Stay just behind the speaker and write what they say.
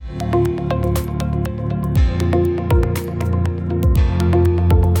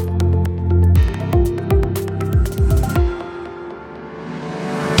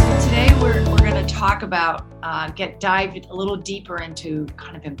dive a little deeper into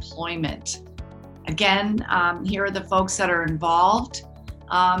kind of employment. Again, here are the folks that are involved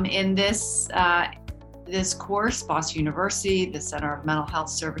in this course: Boston University, the Center of Mental Health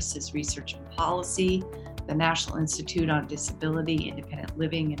Services Research and Policy, the National Institute on Disability, Independent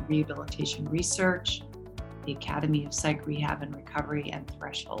Living and Rehabilitation Research, the Academy of Psych Rehab and Recovery, and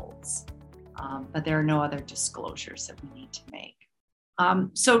Thresholds. But there are no other disclosures that we need to make.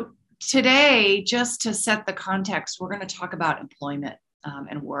 So today, just to set the context, we're going to talk about employment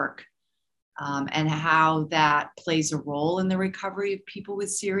and work and how that plays a role in the recovery of people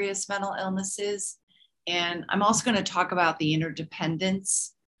with serious mental illnesses. And I'm also going to talk about the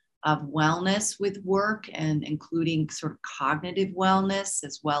interdependence of wellness with work, and including sort of cognitive wellness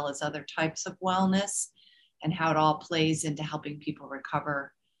as well as other types of wellness, and how it all plays into helping people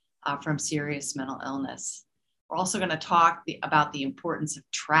recover from serious mental illness. We're also going to talk about the importance of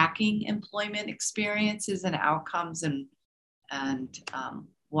tracking employment experiences and outcomes, and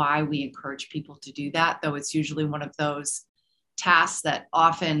why we encourage people to do that, though it's usually one of those tasks that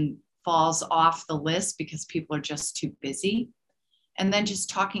often falls off the list because people are just too busy. And then just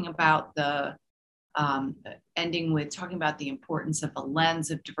talking about ending with talking about the importance of a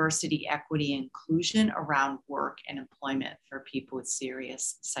lens of diversity, equity, and inclusion around work and employment for people with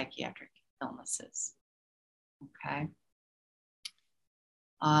serious psychiatric illnesses. Okay.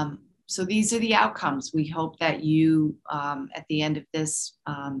 So these are the outcomes. We hope that you, at the end of this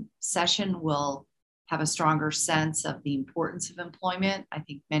session, will have a stronger sense of the importance of employment. I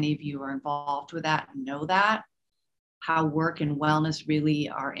think many of you are involved with that and know that. How work and wellness really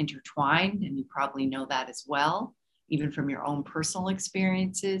are intertwined, and you probably know that as well, even from your own personal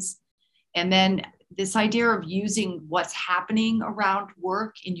experiences. And then this idea of using what's happening around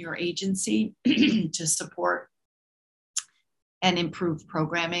work in your agency to support and improve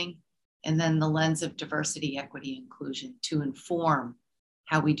programming, and then the lens of diversity, equity, inclusion to inform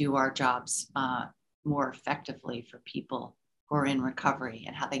how we do our jobs more effectively for people who are in recovery,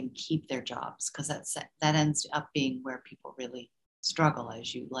 and how they can keep their jobs, because that ends up being where people really struggle,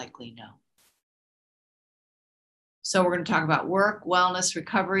 as you likely know. So we're going to talk about work, wellness,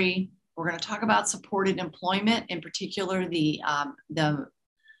 recovery. We're going to talk about supported employment, in particular the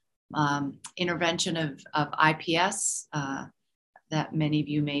intervention of IPS that many of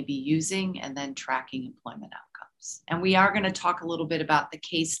you may be using, and then tracking employment outcomes. And we are going to talk a little bit about the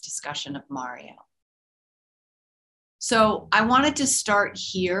case discussion of Mario. So I wanted to start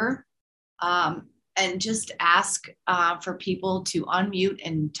here and just ask for people to unmute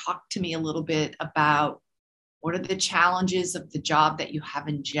and talk to me a little bit about what are the challenges of the job that you have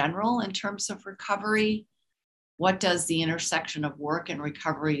in general in terms of recovery. What does the intersection of work and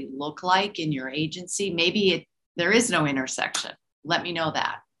recovery look like in your agency? Maybe there is no intersection. Let me know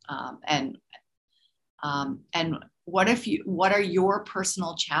that. And what are your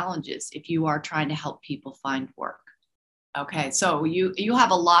personal challenges if you are trying to help people find work? Okay, so you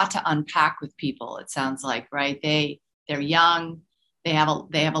have a lot to unpack with people, it sounds like, right? They're young, they have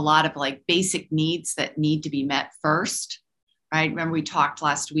a lot of like basic needs that need to be met first, right? Remember we talked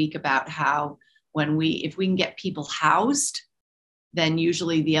last week about how if we can get people housed, then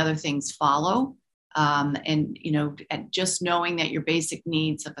usually the other things follow. And just knowing that your basic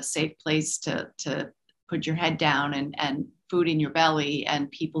needs of a safe place to put your head down and food in your belly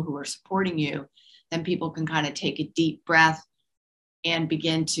and people who are supporting you, then people can kind of take a deep breath and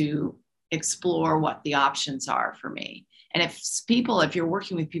begin to explore what the options are for me. And if you're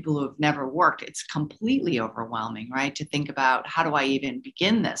working with people who have never worked, it's completely overwhelming, right? To think about, how do I even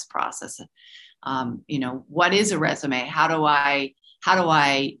begin this process? What is a resume? How do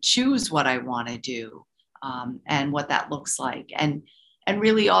I choose what I want to do, and what that looks like? And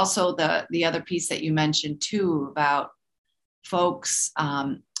really also the other piece that you mentioned too, about folks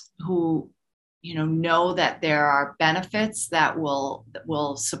who know that there are benefits that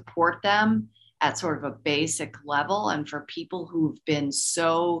will support them at sort of a basic level. And for people who've been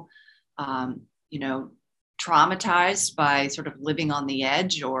so, traumatized by sort of living on the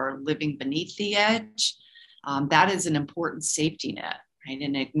edge or living beneath the edge, that is an important safety net, right?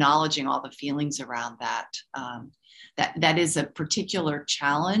 And acknowledging all the feelings around that, that is a particular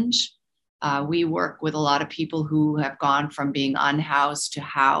challenge. We work with a lot of people who have gone from being unhoused to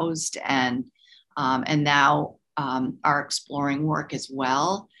housed, and now are exploring work as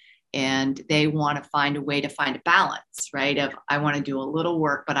well. And they want to find a way to find a balance, right? Of, I want to do a little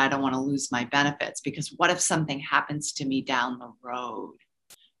work, but I don't want to lose my benefits, because what if something happens to me down the road,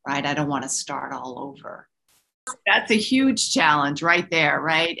 right? I don't want to start all over. That's a huge challenge right there,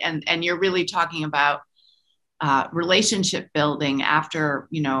 right? And you're really talking about relationship building after,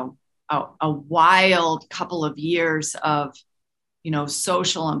 a wild couple of years of,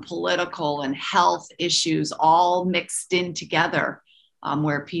 social and political and health issues all mixed in together,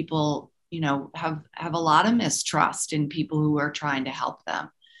 where people, have a lot of mistrust in people who are trying to help them.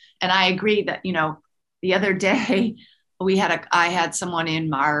 And I agree that, the other day I had someone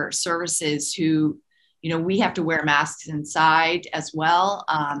in our services who, we have to wear masks inside as well.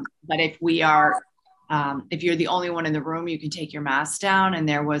 But if you're the only one in the room, you can take your mask down. And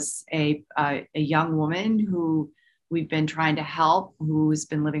there was a young woman who we've been trying to help, who's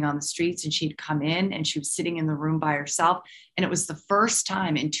been living on the streets, and she'd come in and she was sitting in the room by herself. And it was the first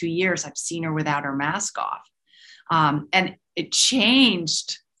time in 2 years I've seen her without her mask off. And it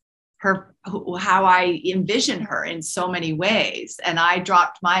changed how I envision her in so many ways. And I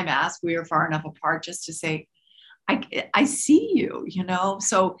dropped my mask. We were far enough apart just to say, I see you,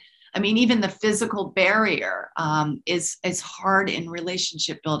 So, I mean, even the physical barrier is hard in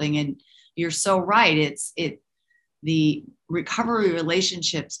relationship building. And you're so right. The recovery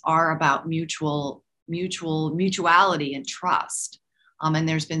relationships are about mutuality and trust. And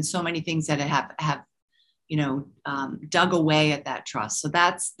there's been so many things that have dug away at that trust. So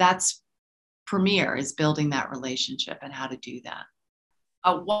that's premier, is building that relationship and how to do that.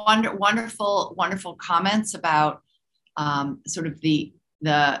 Wonderful comments about sort of the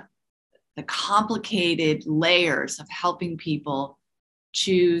complicated layers of helping people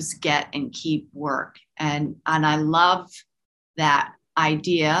choose, get, and keep work. And I love that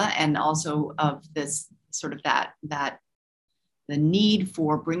idea, and also of this sort of that the need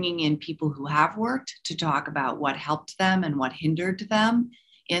for bringing in people who have worked to talk about what helped them and what hindered them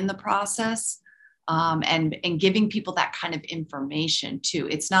in the process, and giving people that kind of information too.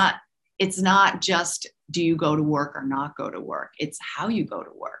 It's not just, do you go to work or not go to work? It's how you go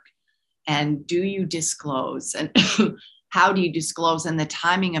to work, and do you disclose, and how do you disclose, and the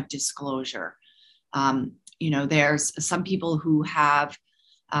timing of disclosure. There's some people who have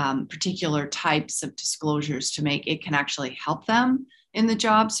particular types of disclosures to make. It can actually help them in the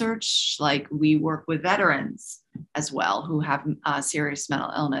job search. Like, we work with veterans as well who have serious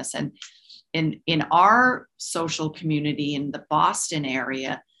mental illness. And in our social community in the Boston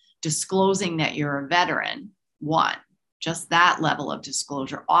area, disclosing that you're a veteran, just that level of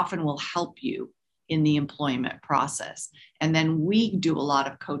disclosure often will help you in the employment process. And then we do a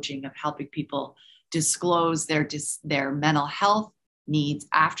lot of coaching of helping people disclose their mental health needs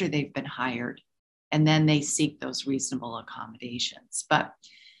after they've been hired, and then they seek those reasonable accommodations. But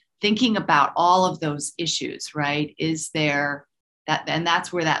thinking about all of those issues, right, is there that, and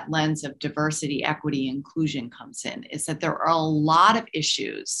that's where that lens of diversity, equity, inclusion comes in, is that there are a lot of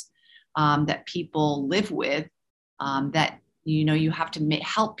issues that people live with, that you have to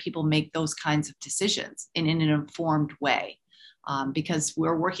help people make those kinds of decisions in an informed way, because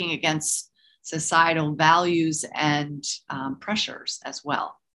we're working against societal values and pressures as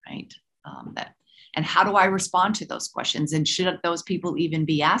well, right? And how do I respond to those questions? And should those people even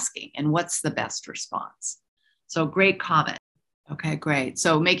be asking? And what's the best response? So great comment. Okay, great.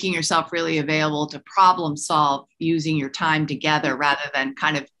 So making yourself really available to problem solve using your time together rather than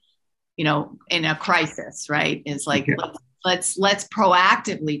kind of, in a crisis, right? Is like, let's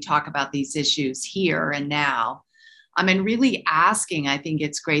proactively talk about these issues here and now. And really asking, I think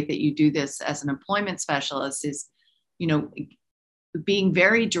it's great that you do this as an employment specialist, is, being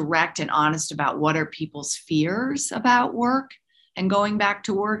very direct and honest about what are people's fears about work and going back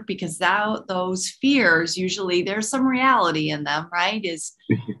to work, because those fears, usually there's some reality in them, right?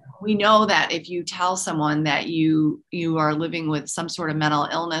 We know that if you tell someone that you are living with some sort of mental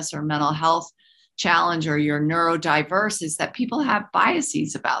illness or mental health challenge, or you're neurodiverse, is that people have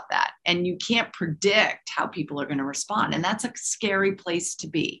biases about that, and you can't predict how people are going to respond. And that's a scary place to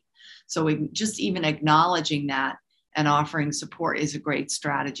be. So just even acknowledging that and offering support is a great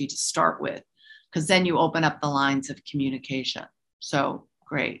strategy to start with, because then you open up the lines of communication. So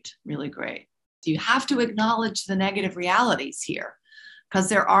great, really great. You have to acknowledge the negative realities here, because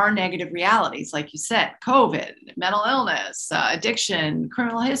there are negative realities, like you said: COVID, mental illness, addiction,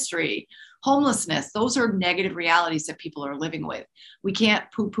 criminal history, homelessness. Those are negative realities that people are living with. We can't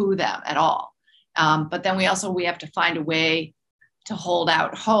poo-poo them at all. But then we have to find a way to hold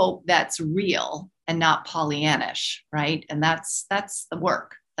out hope that's real and not Pollyannish, right? And that's the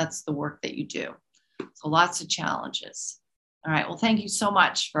work. That's the work that you do. So lots of challenges. All right. Well, thank you so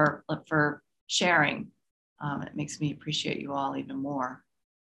much for sharing. It makes me appreciate you all even more.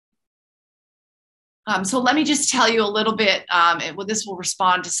 So let me just tell you a little bit. This will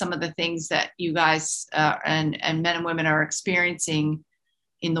respond to some of the things that you guys and men and women are experiencing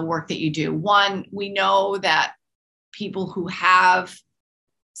in the work that you do. One, we know that people who have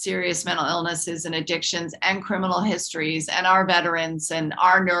serious mental illnesses and addictions and criminal histories and our veterans and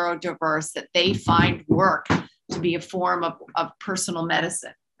our neurodiverse, that they find work to be a form of personal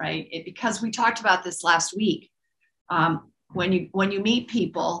medicine, right? Because we talked about this last week. When you meet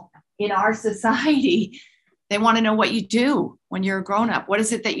people in our society, they want to know what you do when you're a grown-up. What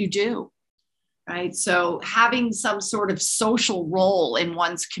is it that you do, right? So having some sort of social role in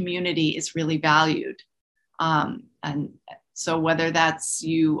one's community is really valued. And so whether that's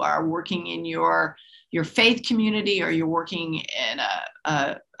you are working in your faith community, or you're working in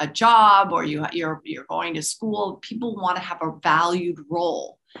a job, or you're going to school, people want to have a valued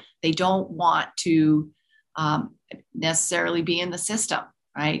role. They don't want to necessarily be in the system,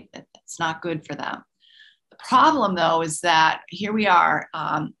 right? It's not good for them. The problem, though, is that here we are,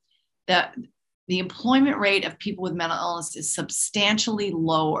 that the employment rate of people with mental illness is substantially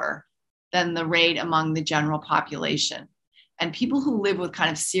lower than the rate among the general population. And people who live with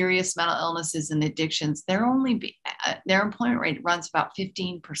kind of serious mental illnesses and addictions, their employment rate runs about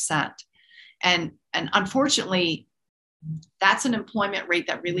 15%. And unfortunately, that's an employment rate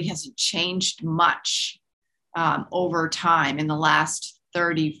that really hasn't changed much over time in the last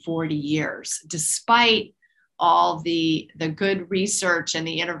 30, 40 years, despite all the good research and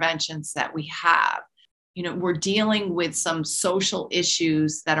the interventions that we have. You know, we're dealing with some social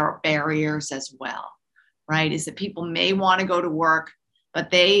issues that are barriers as well, right? Is that people may want to go to work,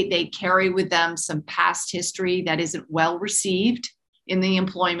 but they carry with them some past history that isn't well received in the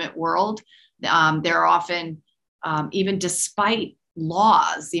employment world. They're often, even despite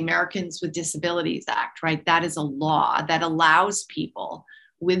laws, the Americans with Disabilities Act, right? That is a law that allows people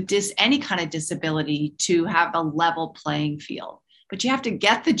with any kind of disability to have a level playing field. But you have to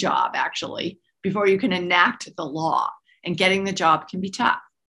get the job, actually, before you can enact the law, and getting the job can be tough.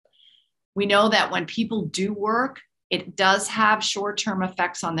 We know that when people do work, it does have short-term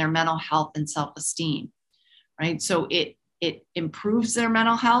effects on their mental health and self-esteem, right? So it improves their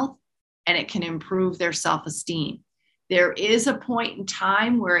mental health, and it can improve their self-esteem. There is a point in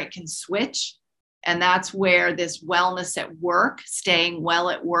time where it can switch, and that's where this wellness at work, staying well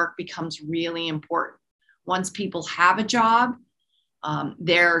at work, becomes really important. Once people have a job,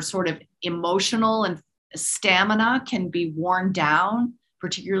 their sort of emotional and stamina can be worn down,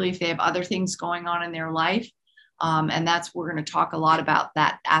 particularly if they have other things going on in their life. And we're going to talk a lot about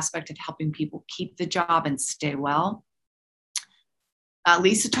that aspect of helping people keep the job and stay well.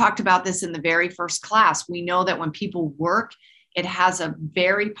 Lisa talked about this in the very first class. We know that when people work, it has a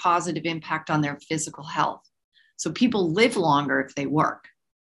very positive impact on their physical health. So people live longer if they work,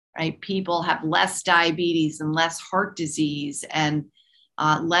 right? People have less diabetes and less heart disease and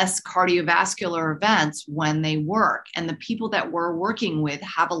less cardiovascular events when they work. And the people that we're working with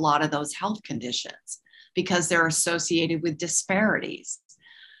have a lot of those health conditions because they're associated with disparities.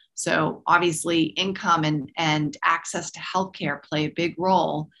 So obviously income and access to healthcare play a big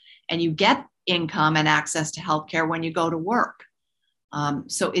role, and you get income and access to healthcare when you go to work.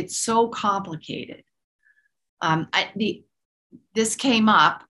 So it's so complicated. This came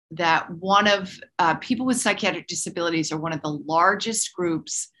up that one of people with psychiatric disabilities are one of the largest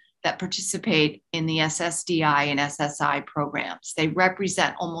groups that participate in the SSDI and SSI programs. They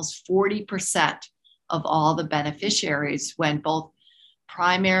represent almost 40% of all the beneficiaries when both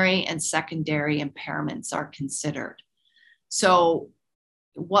primary and secondary impairments are considered. So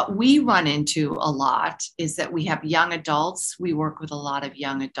what we run into a lot is that we have young adults. We work with a lot of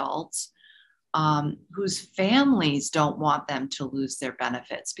young adults whose families don't want them to lose their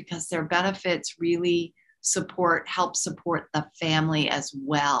benefits, because their benefits really help support the family as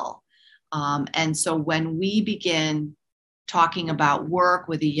well. And so when we begin talking about work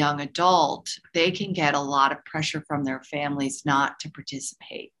with a young adult, they can get a lot of pressure from their families not to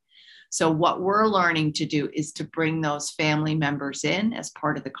participate. So what we're learning to do is to bring those family members in as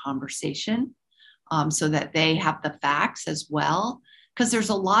part of the conversation, so that they have the facts as well. Because there's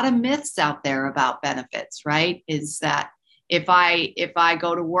a lot of myths out there about benefits, right? Is that if I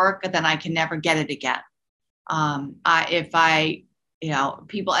go to work, then I can never get it again.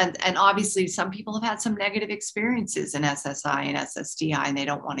 People, and obviously some people have had some negative experiences in SSI and SSDI, and they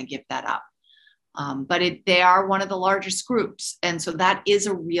don't want to give that up. But they are one of the largest groups. And so that is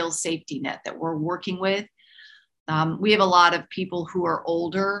a real safety net that we're working with. We have a lot of people who are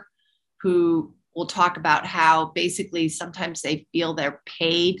older who will talk about how basically sometimes they feel they're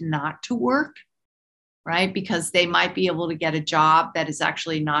paid not to work, right? Because they might be able to get a job that is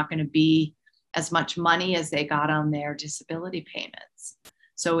actually not going to be as much money as they got on their disability payments.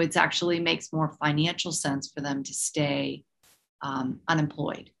 So it actually makes more financial sense for them to stay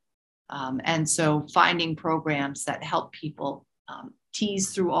unemployed. And so finding programs that help people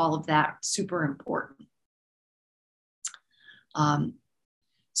tease through all of that. Super important.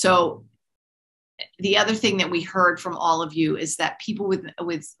 So the other thing that we heard from all of you is that people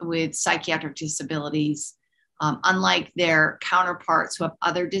with psychiatric disabilities, unlike their counterparts who have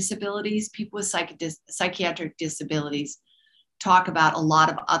other disabilities, people with psychiatric disabilities talk about a lot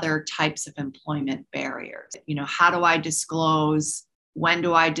of other types of employment barriers. You know, how do I disclose? When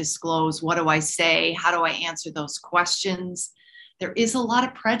do I disclose? What do I say? How do I answer those questions? There is a lot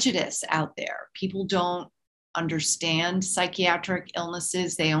of prejudice out there. People don't understand psychiatric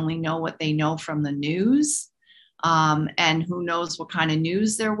illnesses. They only know what they know from the news. And who knows what kind of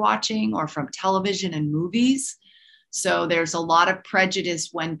news they're watching, or from television and movies. So there's a lot of prejudice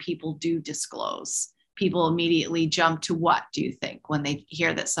when people do disclose. People immediately jump to what, do you think, when they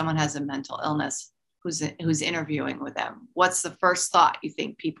hear that someone has a mental illness who's interviewing with them? What's the first thought you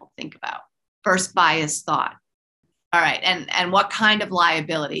think people think about? First biased thought. All right. And what kind of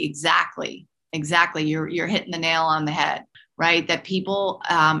liability? Exactly. You're hitting the nail on the head, right? That people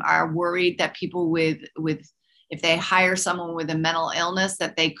are worried that people with if they hire someone with a mental illness,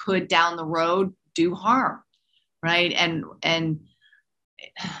 that they could down the road do harm, right? And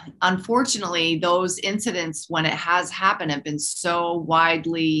unfortunately, those incidents, when it has happened, have been so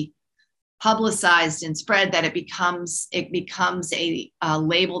widely publicized and spread that it becomes a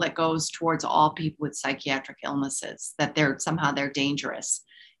label that goes towards all people with psychiatric illnesses, that they're dangerous,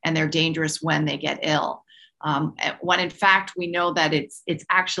 and they're dangerous when they get ill. When in fact, we know that it's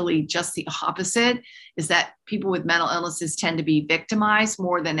actually just the opposite, is that people with mental illnesses tend to be victimized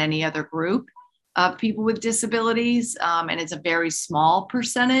more than any other group of people with disabilities. And it's a very small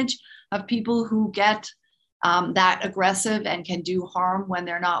percentage of people who get that aggressive and can do harm when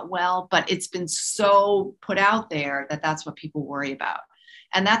they're not well. But it's been so put out there that that's what people worry about.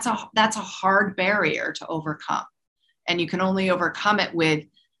 And that's a hard barrier to overcome. And you can only overcome it with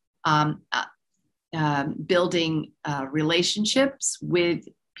building relationships with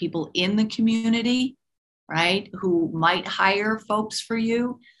people in the community, right, who might hire folks for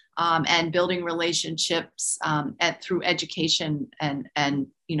you, and building relationships through education and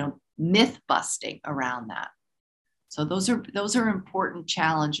myth busting around that. So those are important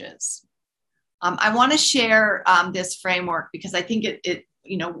challenges. I want to share this framework because I think it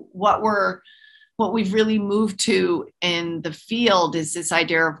what we've really moved to in the field is this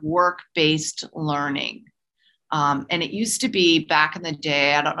idea of work-based learning. And it used to be back in the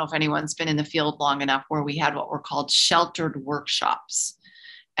day, I don't know if anyone's been in the field long enough, where we had what were called sheltered workshops.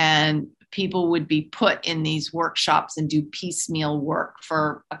 And people would be put in these workshops and do piecemeal work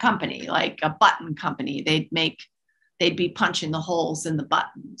for a company, like a button company. They'd be punching the holes in the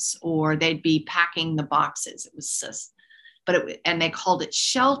buttons, or they'd be packing the boxes. It was just, and they called it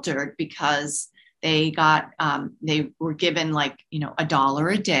sheltered because they were given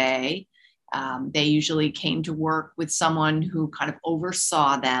 $1 a day. They usually came to work with someone who kind of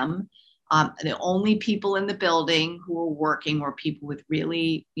oversaw them. The only people in the building who were working were people with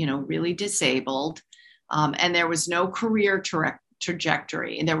really disabled. And there was no career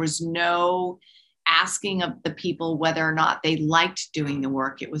trajectory. And there was no asking of the people whether or not they liked doing the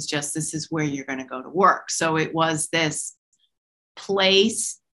work. It was just, this is where you're going to go to work. So it was this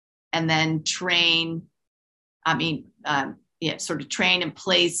place and then train. Sort of train and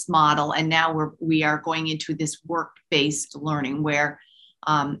place model. And now we are going into this work-based learning where,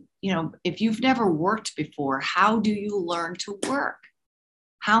 if you've never worked before, how do you learn to work?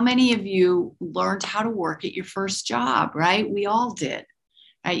 How many of you learned how to work at your first job, right? We all did,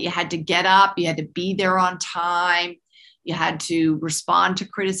 right? You had to get up, you had to be there on time, you had to respond to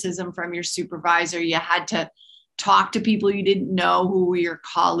criticism from your supervisor, you had to talk to people you didn't know who were your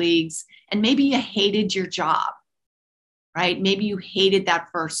colleagues, and maybe you hated your job, right? Maybe you hated that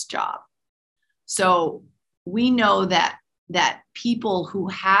first job. So we know that people who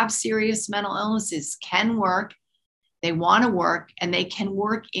have serious mental illnesses can work, they want to work, and they can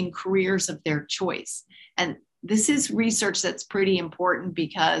work in careers of their choice. And this is research that's pretty important,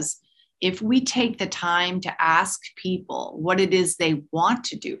 because if we take the time to ask people what it is they want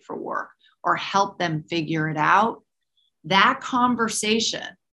to do for work or help them figure it out, that conversation,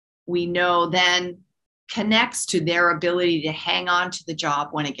 we know, then connects to their ability to hang on to the job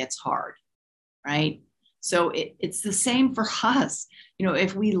when it gets hard, right? So it's the same for us.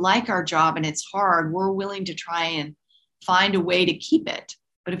 If we like our job and it's hard, we're willing to try and find a way to keep it.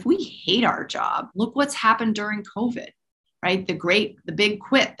 But if we hate our job, look what's happened during COVID, right? The big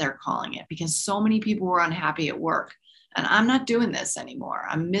quit, they're calling it, because so many people were unhappy at work. And I'm not doing this anymore.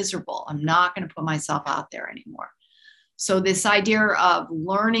 I'm miserable. I'm not going to put myself out there anymore. So this idea of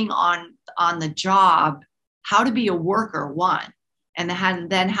learning on the job, how to be a worker, one, and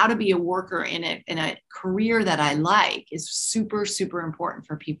then how to be a worker in a career that I like is super, super important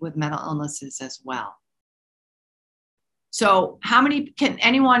for people with mental illnesses as well. So can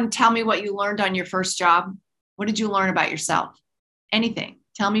anyone tell me what you learned on your first job? What did you learn about yourself? Anything.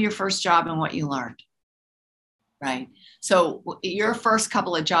 Tell me your first job and what you learned. Right. So your first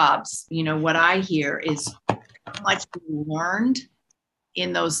couple of jobs, what I hear is how much you learned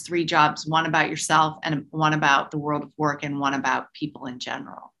in those 3 jobs, one about yourself and one about the world of work and one about people in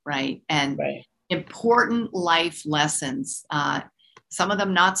general. Right. And Right. important life lessons, some of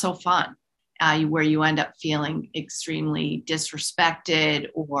them not so fun, where you end up feeling extremely disrespected,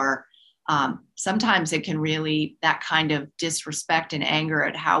 or sometimes it can really, that kind of disrespect and anger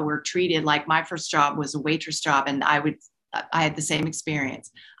at how we're treated. Like my first job was a waitress job, and I had the same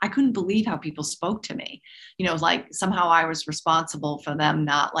experience. I couldn't believe how people spoke to me, like somehow I was responsible for them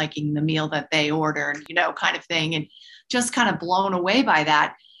not liking the meal that they ordered, kind of thing. And just kind of blown away by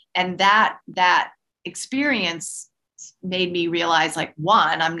that. And that experience made me realize, like,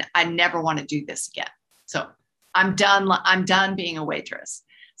 one, I never want to do this again. So I'm done being a waitress.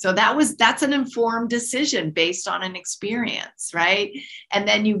 So that's an informed decision based on an experience, right? And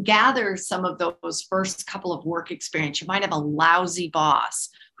then you gather some of those first couple of work experience. You might have a lousy boss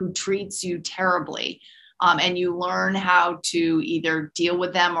who treats you terribly, and you learn how to either deal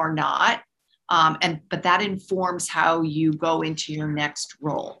with them or not. But that informs how you go into your next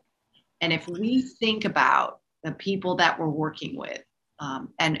role. And if we think about the people that we're working with,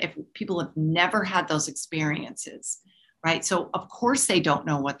 and if people have never had those experiences, right? So of course they don't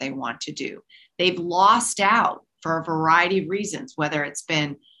know what they want to do. They've lost out for a variety of reasons, whether it's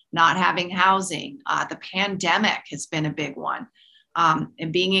been not having housing, the pandemic has been a big one,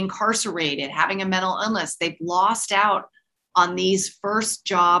 and being incarcerated, having a mental illness. They've lost out on these first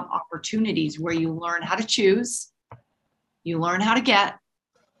job opportunities where you learn how to choose, you learn how to get,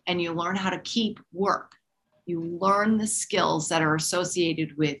 and you learn how to keep work. You learn the skills that are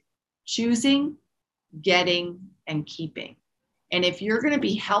associated with choosing, getting, and keeping. And if you're going to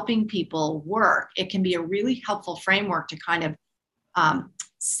be helping people work, it can be a really helpful framework to kind of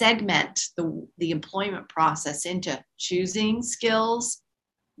segment the employment process into choosing skills,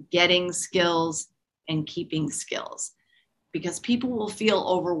 getting skills, and keeping skills. Because people will feel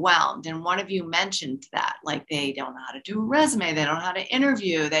overwhelmed. And one of you mentioned that, like, they don't know how to do a resume, they don't know how to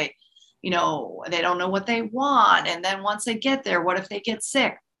interview, they don't know what they want. And then once they get there, what if they get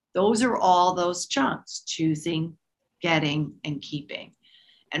sick? Those are all those chunks: choosing, getting, and keeping.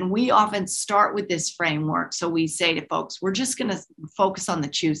 And we often start with this framework. So we say to folks, we're just going to focus on the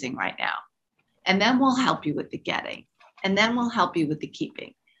choosing right now. And then we'll help you with the getting. And then we'll help you with the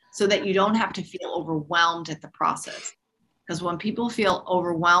keeping, so that you don't have to feel overwhelmed at the process. Because when people feel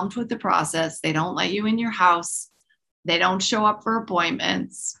overwhelmed with the process, they don't let you in your house. They don't show up for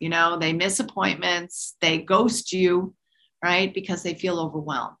appointments. They miss appointments. They ghost you, right? Because they feel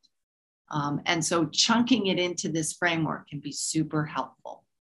overwhelmed. And so chunking it into this framework can be super helpful.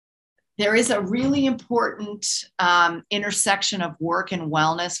 There is a really important intersection of work and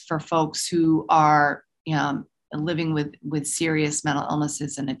wellness for folks who are living with serious mental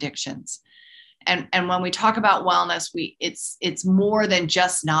illnesses and addictions. And when we talk about wellness, it's more than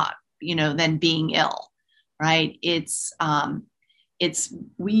just not, than being ill, right?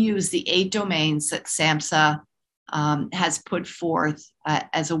 We use the 8 domains that SAMHSA has put forth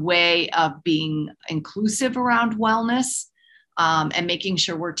as a way of being inclusive around wellness, and making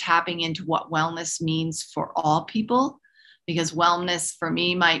sure we're tapping into what wellness means for all people. Because wellness for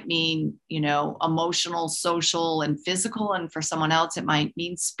me might mean, emotional, social, and physical. And for someone else, it might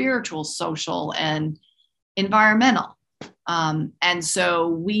mean spiritual, social, and environmental. And so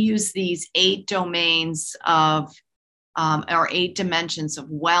we use these 8 domains of, or 8 dimensions of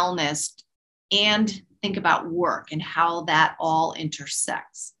wellness, and think about work and how that all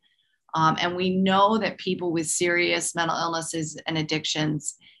intersects. And we know that people with serious mental illnesses and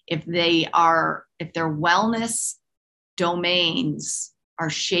addictions, if their wellness domains are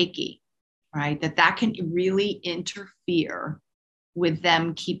shaky, right, that can really interfere with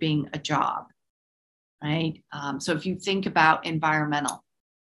them keeping a job, right? So if you think about environmental,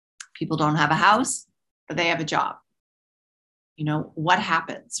 people don't have a house, but they have a job. What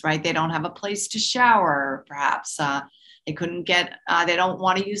happens, right? They don't have a place to shower, perhaps. They don't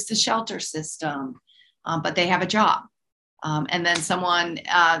want to use the shelter system, but they have a job. And then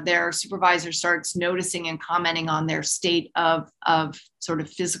their supervisor starts noticing and commenting on their state of sort of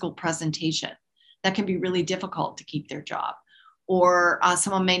physical presentation. That can be really difficult to keep their job. Or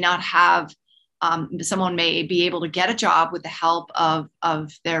someone may not have, someone may be able to get a job with the help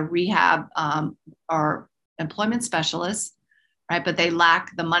of their rehab or employment specialists, right? But they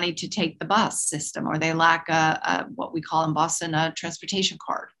lack the money to take the bus system, or they lack what we call in Boston a transportation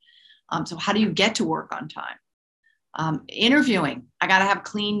card. So how do you get to work on time? Interviewing, I got to have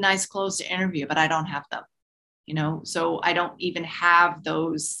clean, nice clothes to interview, but I don't have them, so I don't even have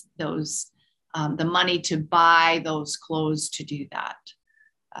the money to buy those clothes to do that.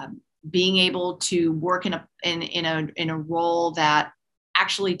 Being able to work in a role that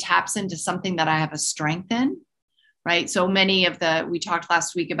actually taps into something that I have a strength in, right? So many we talked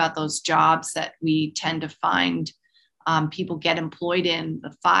last week about those jobs that we tend to find people get employed in,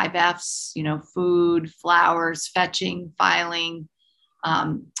 the 5 F's, food, flowers, fetching, filing.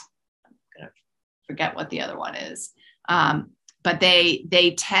 I'm gonna forget what the other one is. But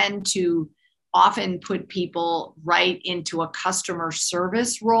they tend to often put people right into a customer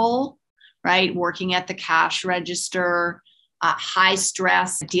service role, right? Working at the cash register, high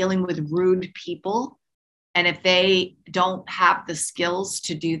stress, dealing with rude people. And if they don't have the skills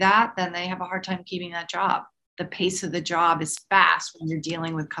to do that, then they have a hard time keeping that job. The pace of the job is fast when you're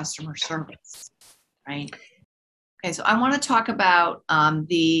dealing with customer service, right? Okay, so I want to talk about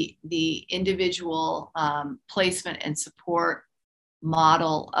the individual placement and support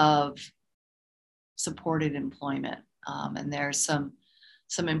model of supported employment. And there's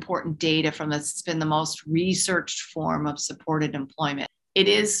some important data from this. It's been the most researched form of supported employment. It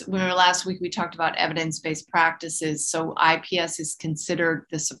is, last week we talked about evidence-based practices. So IPS is considered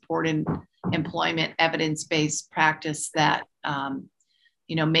the supported employment evidence-based practice that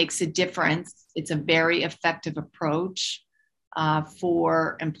makes a difference. It's a very effective approach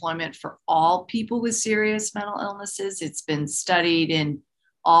for employment for all people with serious mental illnesses. It's been studied in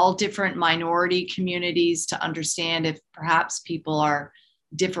all different minority communities to understand if perhaps people are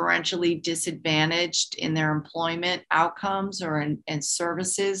differentially disadvantaged in their employment outcomes or in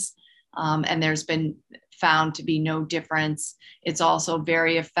services. And there's been found to be no difference. It's also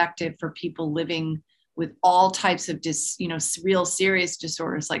very effective for people living with all types of real serious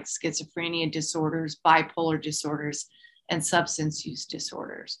disorders like schizophrenia disorders, bipolar disorders, and substance use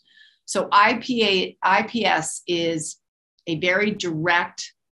disorders. So IPS is a very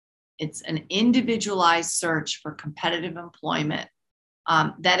direct, it's an individualized search for competitive employment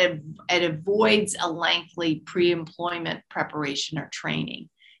that it avoids a lengthy pre-employment preparation or training.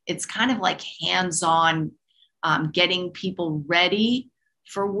 It's kind of like hands-on getting people ready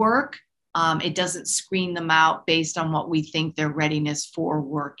for work. It doesn't screen them out based on what we think their readiness for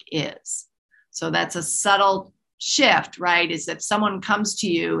work is. So that's a subtle shift, right? Is if someone comes to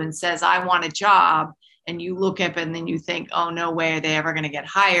you and says, I want a job, and you look up and then you think, oh, no way are they ever going to get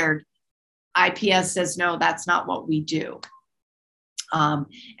hired. IPS says, no, that's not what we do. And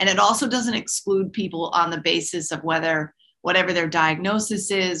it also doesn't exclude people on the basis of whatever their diagnosis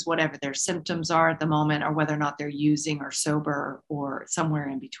is, whatever their symptoms are at the moment, or whether or not they're using or sober or somewhere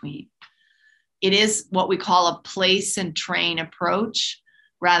in between. It is what we call a place and train approach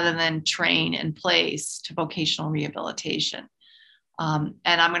rather than train and place to vocational rehabilitation. And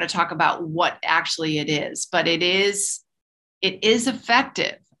I'm going to talk about what actually it is, but it is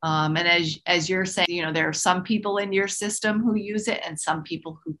effective. And as you're saying, there are some people in your system who use it and some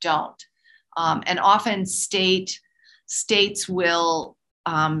people who don't. And often states will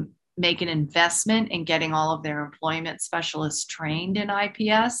make an investment in getting all of their employment specialists trained in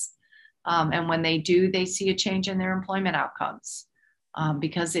IPS. And when they do, they see a change in their employment outcomes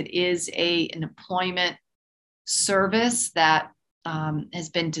because it is an employment service that has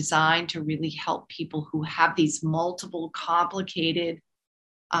been designed to really help people who have these multiple complicated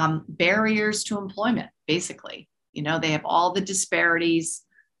barriers to employment, basically. They have all the disparities,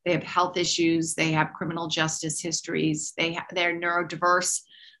 they have health issues, they have criminal justice histories, they're neurodiverse,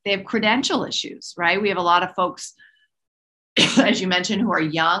 they have credential issues, right? We have a lot of folks, as you mentioned, who are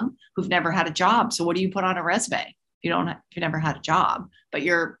young, who've never had a job. So what do you put on a resume? If you never had a job, but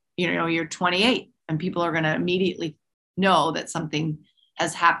you're 28, and people are going to immediately know that something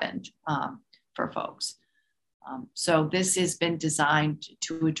has happened for folks. So this has been designed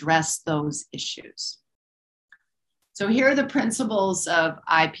to address those issues. So here are the principles of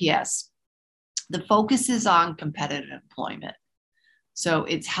IPS. The focus is on competitive employment. So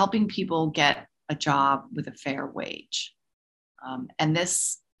it's helping people get a job with a fair wage. And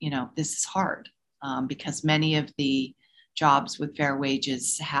this is hard because many of the jobs with fair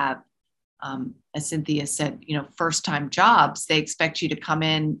wages have, as Cynthia said, first-time jobs. They expect you to come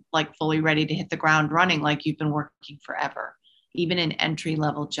in like fully ready to hit the ground running, like you've been working forever, even in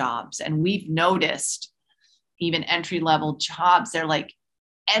entry-level jobs. And we've noticed even entry-level jobs, they're like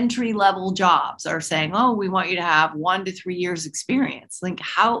entry-level jobs are saying, oh, we want you to have 1 to 3 years experience. Like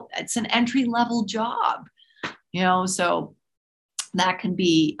how it's an entry-level job, so That can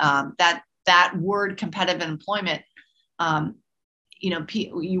be that word competitive employment.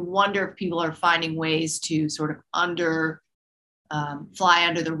 You wonder if people are finding ways to sort of fly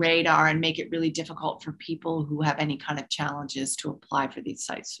under the radar and make it really difficult for people who have any kind of challenges to apply for these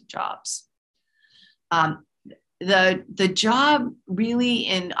types of jobs. The job really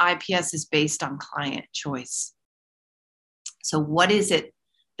in IPS is based on client choice. So what is it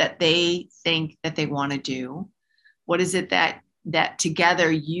that they think that they want to do? What is it that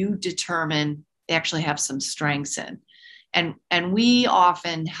together you determine they actually have some strengths in? And we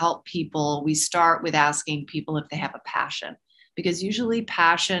often help people. We start with asking people if they have a passion, because usually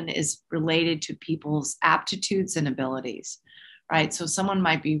passion is related to people's aptitudes and abilities, right? So someone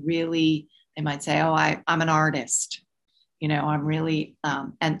might be they might say, oh, I'm an artist. I'm really,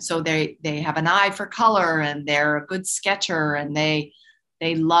 and so they have an eye for color, and they're a good sketcher, and they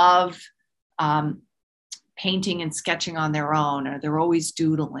love painting and sketching on their own, or they're always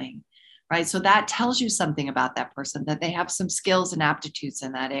doodling, right? So that tells you something about that person, that they have some skills and aptitudes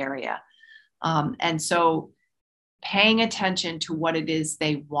in that area. And so paying attention to what it is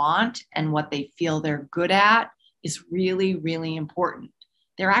they want and what they feel they're good at is really, really important.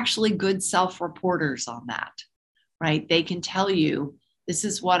 They're actually good self-reporters on that, right? They can tell you, this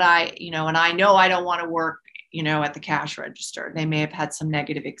is what and I know I don't want to work, at the cash register. They may have had some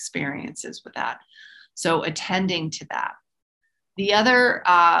negative experiences with that. So attending to that. The other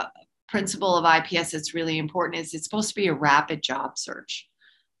principle of IPS that's really important is it's supposed to be a rapid job search.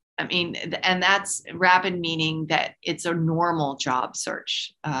 I mean, and that's rapid meaning that it's a normal job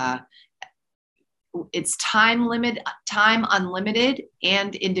search. It's time unlimited,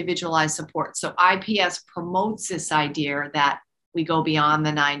 and individualized support. So IPS promotes this idea that we go beyond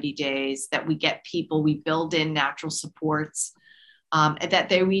the 90 days, that we get people, we build in natural supports,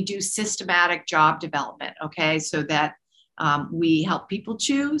 we do systematic job development. Okay. So that we help people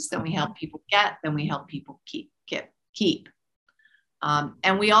choose, then we help people get, then we help people keep.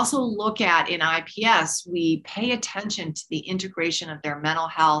 And we also look at, in IPS, we pay attention to the integration of their mental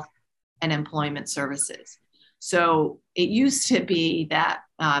health and employment services. So it used to be that,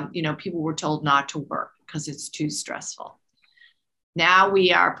 people were told not to work because it's too stressful. Now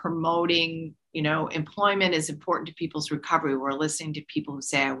we are promoting, employment is important to people's recovery. We're listening to people who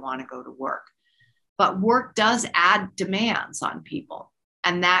say, I want to go to work. But work does add demands on people,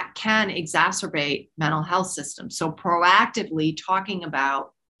 and that can exacerbate mental health systems. So proactively talking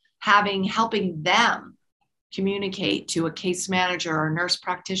about helping them communicate to a case manager or a nurse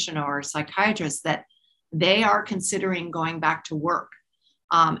practitioner or a psychiatrist that they are considering going back to work,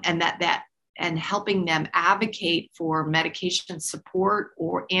 and helping them advocate for medication support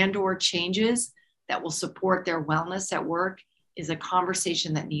or changes that will support their wellness at work is a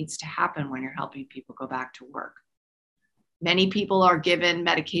conversation that needs to happen when you're helping people go back to work. Many people are given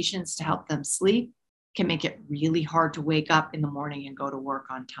medications to help them sleep, can make it really hard to wake up in the morning and go to work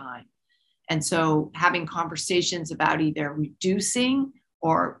on time. And so having conversations about either reducing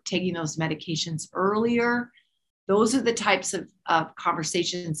or taking those medications earlier, those are the types of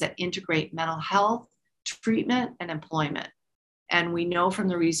conversations that integrate mental health, treatment, and employment. And we know from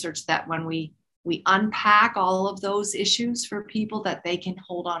the research that when we unpack all of those issues for people, that they can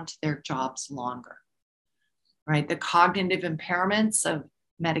hold on to their jobs longer, right? The cognitive impairments of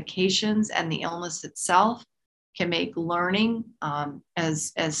medications and the illness itself can make learning,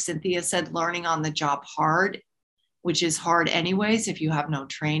 as Cynthia said, learning on the job hard, which is hard anyways if you have no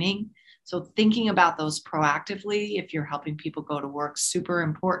training. So thinking about those proactively, if you're helping people go to work, super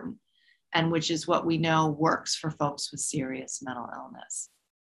important, and which is what we know works for folks with serious mental illness.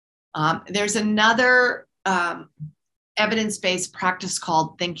 There's another evidence-based practice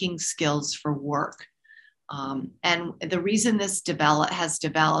called thinking skills for work. And the reason this has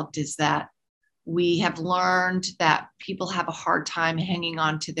developed is that we have learned that people have a hard time hanging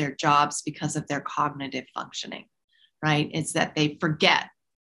on to their jobs because of their cognitive functioning, right? It's that they forget.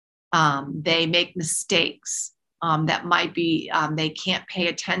 They make mistakes that might be, they can't pay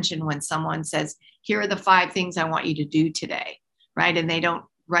attention when someone says, here are the 5 things I want you to do today, right? And they don't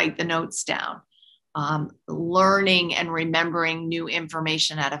write the notes down. Learning and remembering new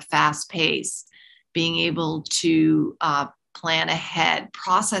information at a fast pace, being able to plan ahead,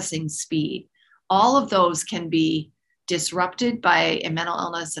 processing speed, all of those can be disrupted by a mental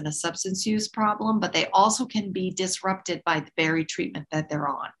illness and a substance use problem, but they also can be disrupted by the very treatment that they're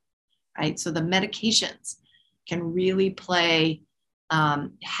on, right? So the medications can really play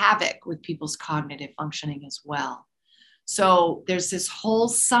havoc with people's cognitive functioning as well. So there's this whole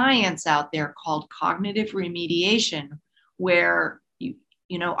science out there called cognitive remediation, where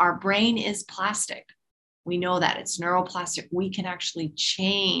our brain is plastic. We know that it's neuroplastic. We can actually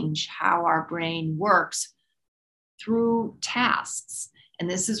change how our brain works through tasks. And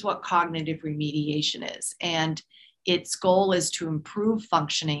this is what cognitive remediation is. And its goal is to improve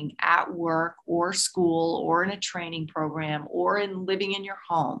functioning at work or school or in a training program or in living in your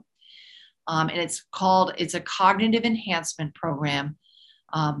home. And it's a cognitive enhancement program,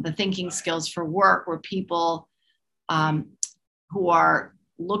 the Thinking Skills for Work, where people who are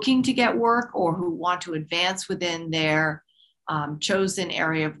looking to get work or who want to advance within their chosen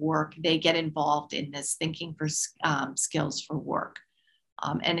area of work, they get involved in this Thinking for Skills for Work.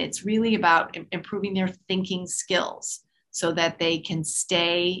 And it's really about improving their thinking skills so that they can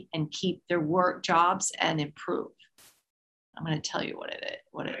stay and keep their work jobs and improve. I'm going to tell you what it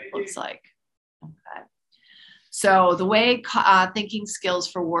looks like. Okay. So the way Thinking Skills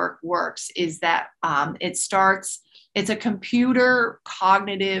for Work works is that it's a computer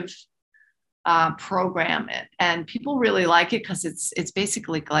cognitive program, and people really like it because it's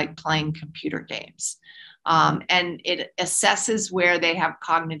basically like playing computer games. And it assesses where they have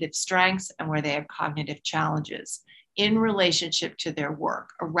cognitive strengths and where they have cognitive challenges in relationship to their work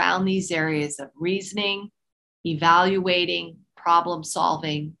around these areas of reasoning, evaluating, problem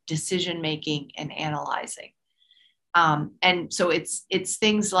solving, decision making, and analyzing. And so it's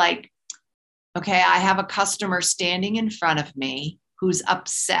things like, okay, I have a customer standing in front of me who's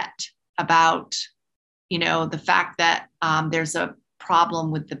upset about, the fact that there's a problem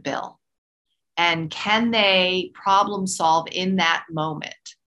with the bill. And can they problem solve in that moment?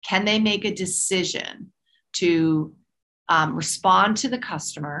 Can they make a decision to respond to the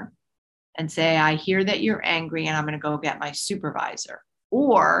customer and say, I hear that you're angry and I'm going to go get my supervisor?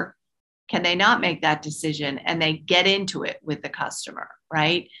 Or can they not make that decision and they get into it with the customer,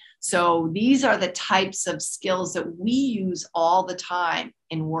 right? So these are the types of skills that we use all the time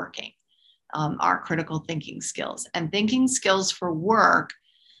in working, our critical thinking skills. And Thinking Skills for Work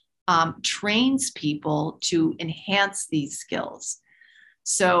trains people to enhance these skills.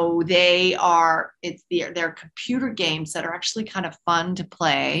 So they're computer games that are actually kind of fun to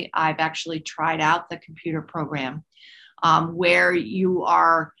play. I've actually tried out the computer program where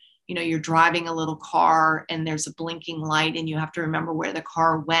you're driving a little car and there's a blinking light and you have to remember where the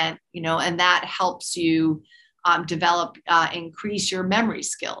car went, and that helps you increase your memory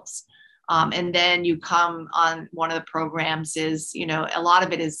skills. And then you come on one of the programs is, a lot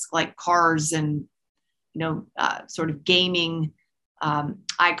of it is like cars and, sort of gaming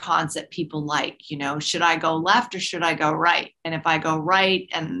icons that people like, should I go left or should I go right? And if I go right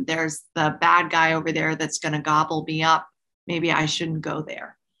and there's the bad guy over there that's going to gobble me up, maybe I shouldn't go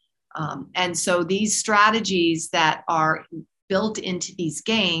there. And so these strategies that are built into these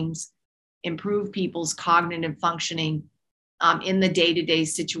games improve people's cognitive functioning in the day-to-day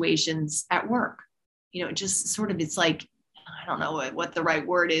situations at work. It's like, I don't know what the right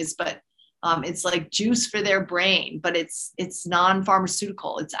word is, but it's like juice for their brain, but it's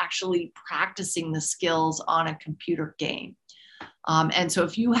non-pharmaceutical. It's actually practicing the skills on a computer game. And so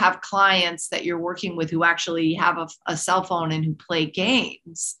if you have clients that you're working with who actually have a cell phone and who play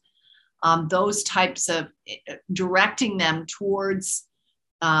games, those types of directing them towards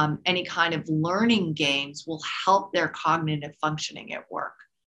any kind of learning games will help their cognitive functioning at work,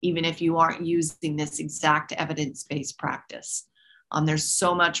 even if you aren't using this exact evidence-based practice. There's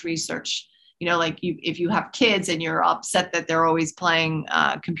so much research, if you have kids and you're upset that they're always playing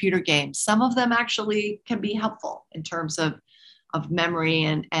computer games, some of them actually can be helpful in terms of memory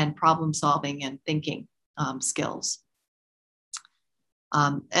and problem solving and thinking skills.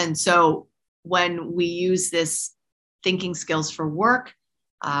 And so when we use this Thinking Skills for Work,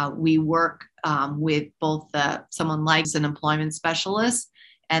 we work with both someone like an employment specialist,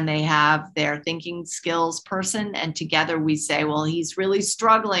 and they have their thinking skills person. And together we say, well, he's really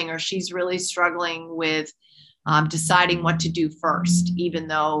struggling or she's really struggling with deciding what to do first, even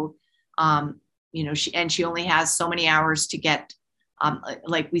though, she only has so many hours to get,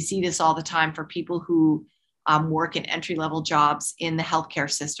 like we see this all the time for people who work in entry-level jobs in the healthcare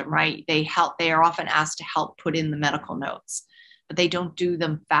system, right? They are often asked to help put in the medical notes, but they don't do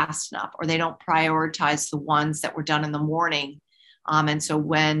them fast enough, or they don't prioritize the ones that were done in the morning. And so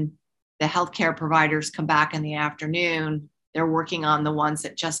when the healthcare providers come back in the afternoon, they're working on the ones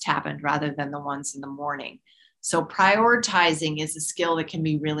that just happened rather than the ones in the morning. So prioritizing is a skill that can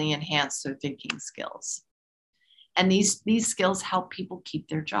be really enhanced through thinking skills. And these skills help people keep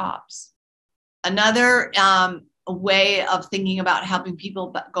their jobs. Another way of thinking about helping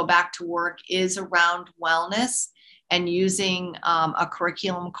people go back to work is around wellness and using a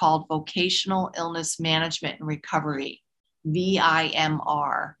curriculum called Vocational Illness Management and Recovery,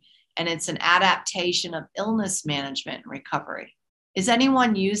 VIMR. and it's an adaptation of illness management and recovery. Is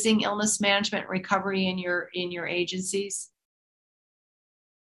anyone using illness management and recovery in your agencies?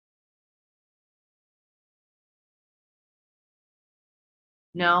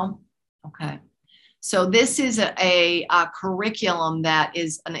 No? Okay. So this is a curriculum that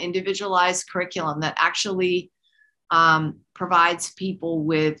is an individualized curriculum that actually provides people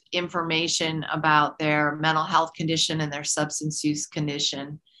with information about their mental health condition and their substance use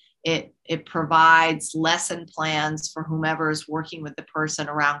condition. It provides lesson plans for whomever is working with the person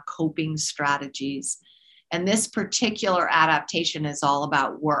around coping strategies. And this particular adaptation is all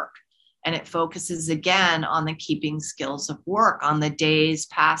about work. And it focuses again on the keeping skills of work on the days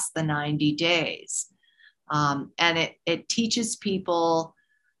past the 90 days. And it teaches people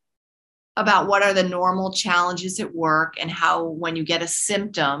about what are the normal challenges at work and how when you get a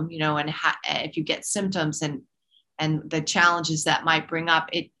symptom, you know, and how, if you get symptoms and the challenges that might bring up,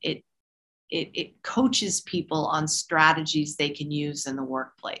 it coaches people on strategies they can use in the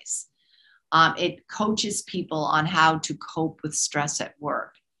workplace. It coaches people on how to cope with stress at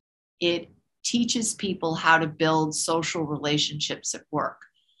work. It teaches people how to build social relationships at work,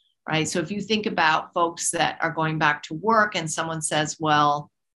 right? So if you think about folks that are going back to work and someone says, well,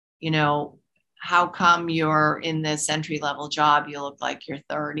 you know, how come you're in this entry-level job? You look like you're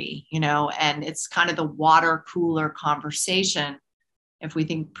 30, you know, and it's kind of the water cooler conversation if we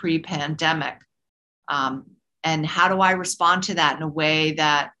think pre-pandemic. And how do I respond to that in a way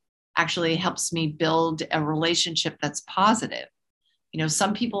that actually helps me build a relationship that's positive? You know,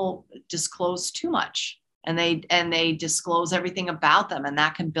 some people disclose too much and they disclose everything about them, and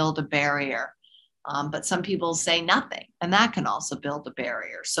that can build a barrier. But some people say nothing, and that can also build a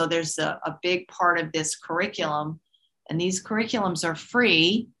barrier. So there's a big part of this curriculum, and these curriculums are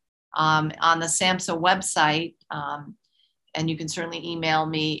free on the SAMHSA website. And you can certainly email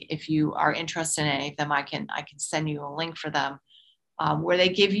me if you are interested in any of them. I can send you a link for them, where they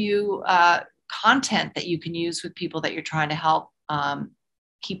give you content that you can use with people that you're trying to help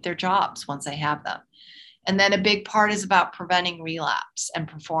keep their jobs once they have them. And then a big part is about preventing relapse and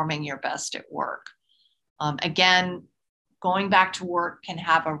performing your best at work. Again, going back to work can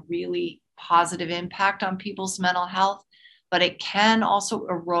have a really positive impact on people's mental health, but it can also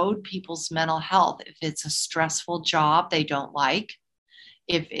erode people's mental health if it's a stressful job they don't like,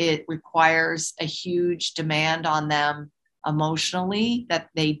 if it requires a huge demand on them emotionally that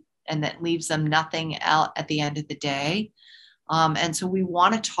leaves them nothing else at the end of the day. And so we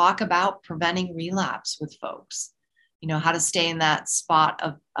want to talk about preventing relapse with folks, you know, how to stay in that spot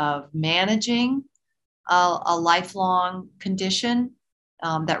of managing a lifelong condition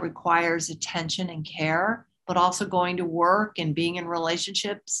that requires attention and care, but also going to work and being in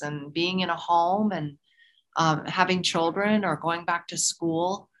relationships and being in a home and having children or going back to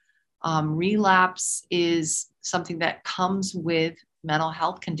school. Relapse is something that comes with mental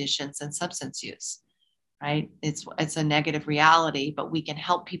health conditions and substance use. Right? It's a negative reality, but we can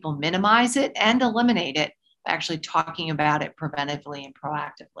help people minimize it and eliminate it by actually talking about it preventively and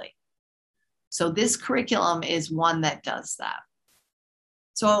proactively. So this curriculum is one that does that.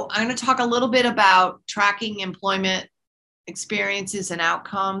 So I'm going to talk a little bit about tracking employment experiences and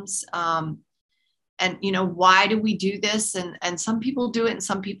outcomes. And, you know, why do we do this? And some people do it and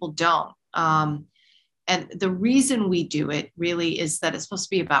some people don't. And the reason we do it really is that it's supposed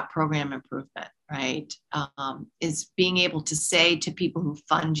to be about program improvement, right? Is being able to say to people who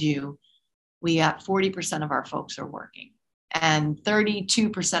fund you, we got 40% of our folks are working and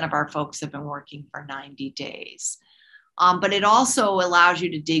 32% of our folks have been working for 90 days. But it also allows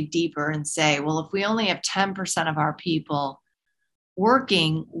you to dig deeper and say, well, if we only have 10% of our people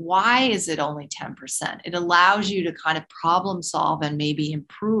working, why is it only 10%? It allows you to kind of problem solve and maybe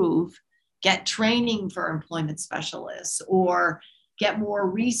improve, get training for employment specialists, or get more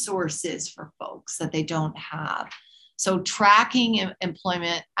resources for folks that they don't have. So tracking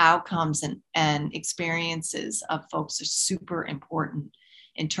employment outcomes and experiences of folks is super important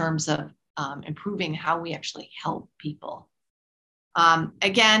in terms of improving how we actually help people.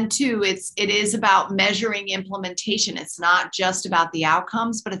 Again, too, it is about measuring implementation. It's not just about the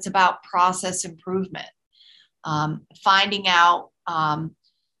outcomes, but it's about process improvement. Finding out,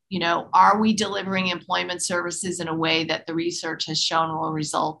 you know, are we delivering employment services in a way that the research has shown will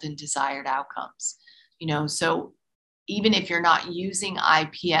result in desired outcomes? You know, so even if you're not using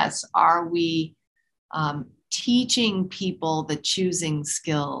IPS, are we teaching people the choosing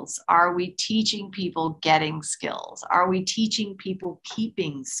skills? Are we teaching people getting skills? Are we teaching people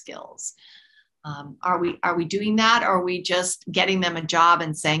keeping skills? Are we doing that? Or are we just getting them a job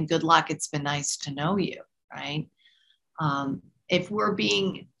and saying, good luck, it's been nice to know you, right? If we're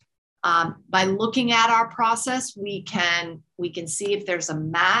being By looking at our process, we can see if there's a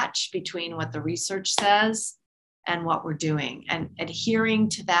match between what the research says and what we're doing. And adhering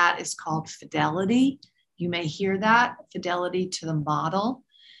to that is called fidelity. You may hear that, fidelity to the model.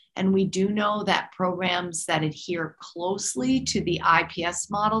 And we do know that programs that adhere closely to the IPS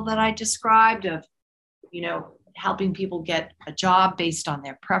model that I described of, helping people get a job based on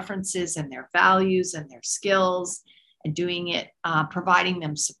their preferences and their values and their skills, and doing it, providing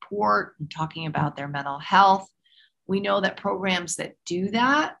them support and talking about their mental health. We know that programs that do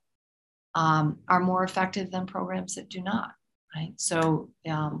that are more effective than programs that do not, right? So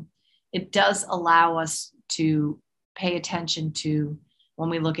it does allow us to pay attention to, when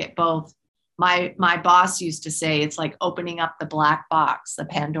we look at both. My boss used to say it's like opening up the black box, the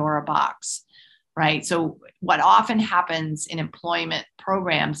Pandora box, right? So what often happens in employment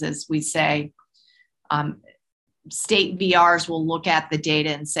programs is we say, state VRs will look at the data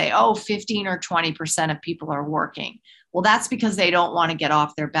and say, 15 or 20% of people are working. Well, that's because they don't want to get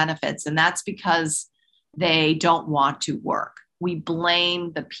off their benefits. And that's because they don't want to work. We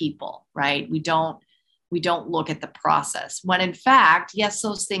blame the people, right? We don't look at the process, when in fact, yes,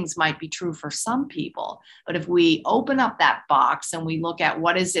 those things might be true for some people. But if we open up that box and we look at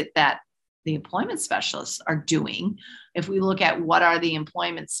what is it that the employment specialists are doing, if we look at what are the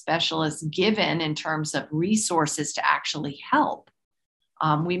employment specialists given in terms of resources to actually help,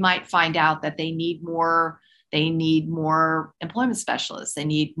 we might find out that they need more employment specialists. They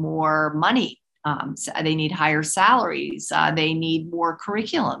need more money. They need higher salaries. They need more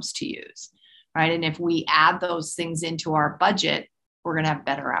curriculums to use, right? And if we add those things into our budget, we're going to have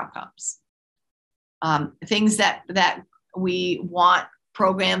better outcomes. Things that we want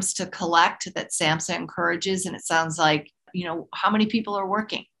programs to collect that SAMHSA encourages, and it sounds like, how many people are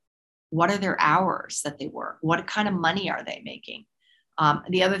working? What are their hours that they work? What kind of money are they making?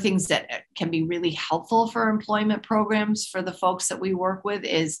 The other things that can be really helpful for employment programs for the folks that we work with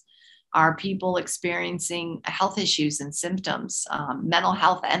is, are people experiencing health issues and symptoms, mental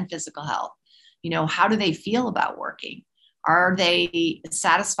health and physical health? How do they feel about working? Are they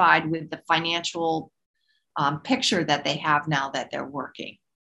satisfied with the financial picture that they have now that they're working?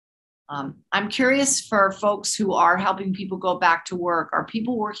 I'm curious, for folks who are helping people go back to work, are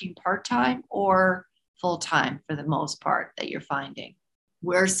people working part-time or full-time for the most part that you're finding?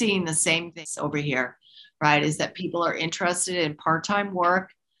 We're seeing the same things over here, right? Is that people are interested in part-time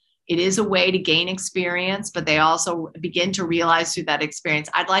work. It is a way to gain experience, but they also begin to realize through that experience,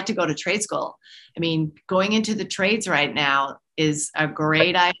 I'd like to go to trade school. I mean, going into the trades right now is a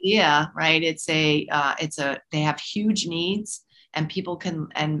great idea, right? They have huge needs, and people can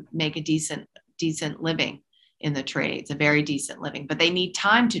make a decent living in the trades, a very decent living, but they need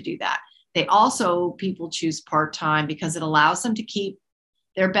time to do that. People choose part-time because it allows them to keep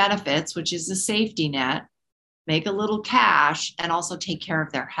their benefits, which is a safety net, make a little cash, and also take care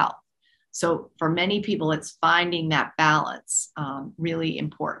of their health. So for many people, it's finding that balance really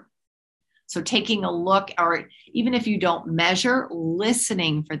important. So taking a look, or even if you don't measure,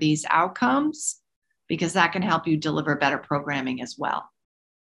 listening for these outcomes, because that can help you deliver better programming as well.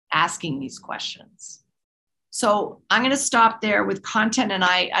 Asking these questions. So I'm going to stop there with content, and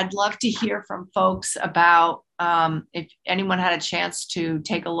I'd love to hear from folks about if anyone had a chance to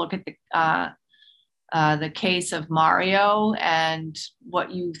take a look at the case of Mario and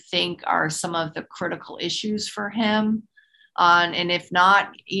what you think are some of the critical issues for him. And if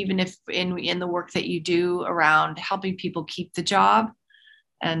not, even if in the work that you do around helping people keep the job,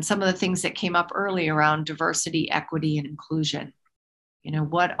 and some of the things that came up early around diversity, equity, and inclusion.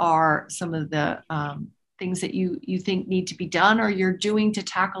 What are some of the things that you think need to be done, or you're doing to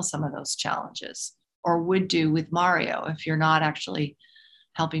tackle some of those challenges, or would do with Mario if you're not actually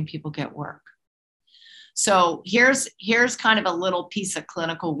helping people get work? So here's kind of a little piece of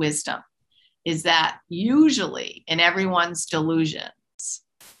clinical wisdom, is that usually in everyone's delusions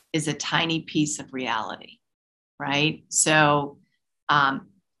is a tiny piece of reality, right? So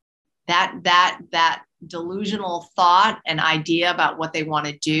that delusional thought and idea about what they want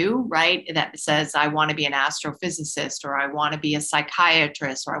to do, right? That says, I want to be an astrophysicist, or I want to be a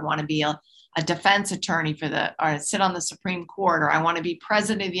psychiatrist, or I want to be a defense attorney or sit on the Supreme Court, or I want to be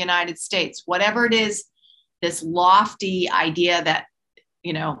president of the United States, whatever it is, this lofty idea that,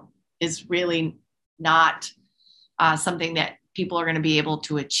 is really not something that people are going to be able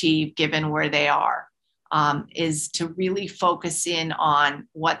to achieve given where they are, is to really focus in on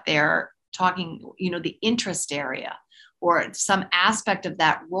what they're talking, the interest area or some aspect of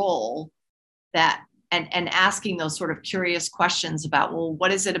that role and asking those sort of curious questions about, well,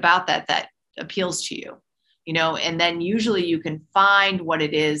 what is it about that appeals to you? and then usually you can find what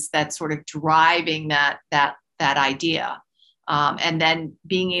it is that's sort of driving that idea. And then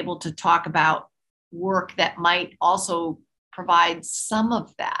being able to talk about work that might also provide some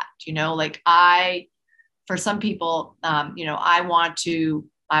of that, like for some people, I want to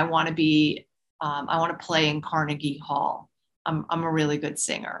play in Carnegie Hall. I'm a really good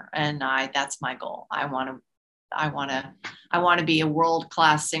singer, and that's my goal. I want to be a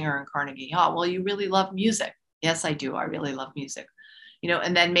world-class singer in Carnegie Hall. Well, you really love music. Yes, I do. I really love music.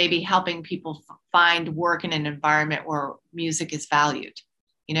 And then maybe helping people find work in an environment where music is valued,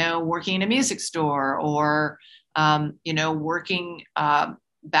 working in a music store, or, working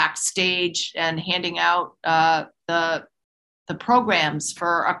backstage and handing out the programs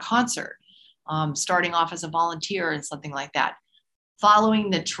for a concert, starting off as a volunteer and something like that. Following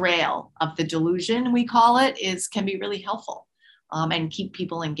the trail of the delusion, we call it, can be really helpful, and keep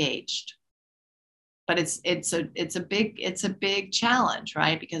people engaged. But it's a big challenge,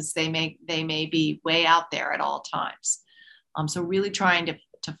 right? Because they may be way out there at all times. So really trying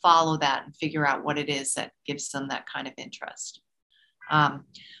to follow that and figure out what it is that gives them that kind of interest.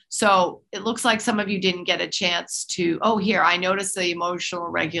 So it looks like some of you didn't get a chance to, here, I noticed the emotional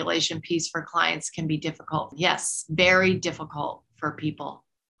regulation piece for clients can be difficult. Yes, very difficult for people,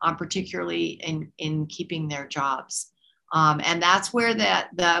 particularly in keeping their jobs. And that's where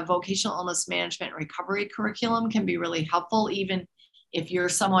the vocational illness management recovery curriculum can be really helpful, even if you're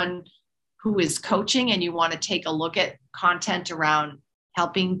someone who is coaching and you want to take a look at content around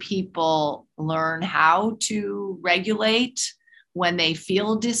helping people learn how to regulate when they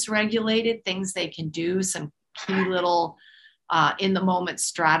feel dysregulated, things they can do, some key little in the moment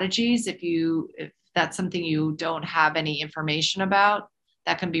strategies. If that's something you don't have any information about,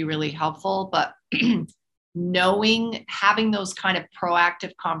 that can be really helpful. But having those kind of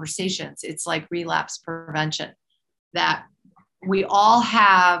proactive conversations, it's like relapse prevention, that we all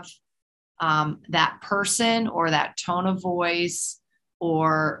have that person or that tone of voice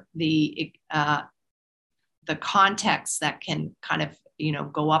or the context that can kind of,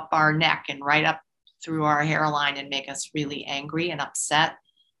 go up our neck and right up through our hairline and make us really angry and upset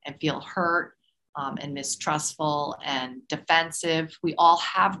and feel hurt, and mistrustful and defensive. We all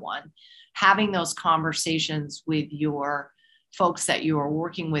have one. Having those conversations with your folks that you are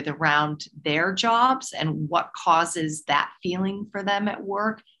working with around their jobs and what causes that feeling for them at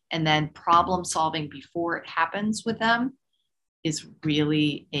work, and then problem solving before it happens with them, is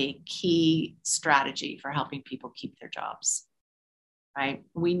really a key strategy for helping people keep their jobs, right?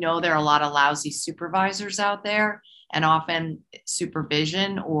 We know there are a lot of lousy supervisors out there, and often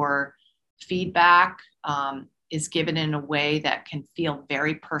supervision or feedback is given in a way that can feel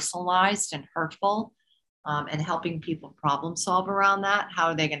very personalized and hurtful, and helping people problem solve around that. How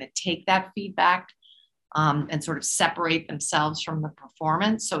are they going to take that feedback and sort of separate themselves from the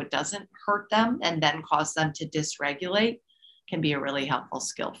performance so it doesn't hurt them and then cause them to dysregulate, can be a really helpful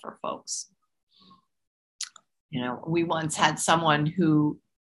skill for folks. We once had someone who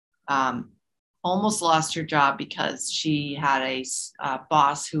almost lost her job because she had a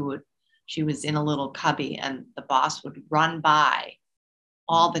boss she was in a little cubby, and the boss would run by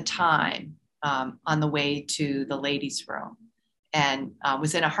all the time on the way to the ladies' room, and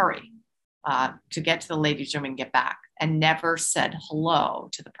was in a hurry to get to the ladies' room and get back, and never said hello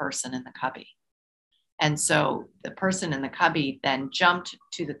to the person in the cubby. And so the person in the cubby then jumped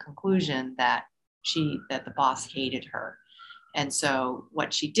to the conclusion that the boss hated her. And so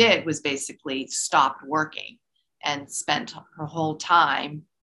what she did was basically stopped working and spent her whole time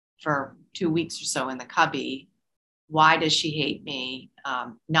for 2 weeks or so in the cubby. Why does she hate me?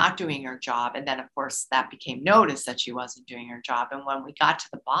 Not doing her job. And then, of course, that became noticed that she wasn't doing her job. And when we got to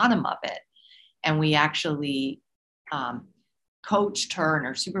the bottom of it, and we actually coached her and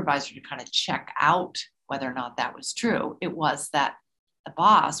her supervisor to kind of check out whether or not that was true, it was that the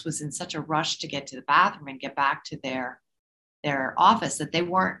boss was in such a rush to get to the bathroom and get back to their office that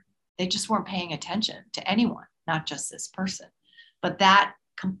they just weren't paying attention to anyone, not just this person. But that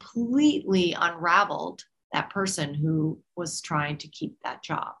completely unraveled that person who was trying to keep that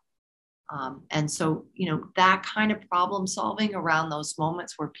job. And so, that kind of problem solving around those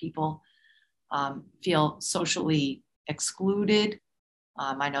moments where people feel socially excluded.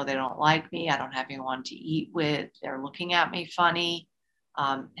 I know they don't like me. I don't have anyone to eat with. They're looking at me funny.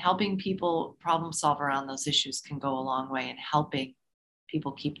 Helping people problem solve around those issues can go a long way in helping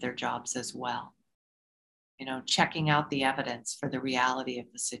people keep their jobs as well. Checking out the evidence for the reality of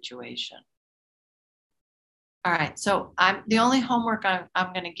the situation. All right, so the only homework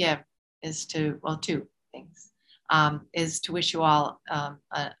I'm going to give is two things. is to wish you all a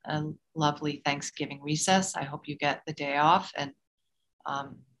lovely Thanksgiving recess. I hope you get the day off, and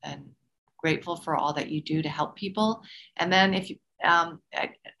grateful for all that you do to help people. And then if you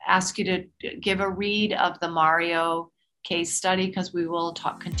I ask you to give a read of the Mario case study, because we will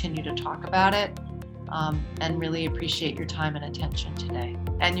continue to talk about it, and really appreciate your time and attention today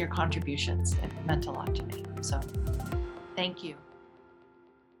and your contributions. It meant a lot to me. So thank you.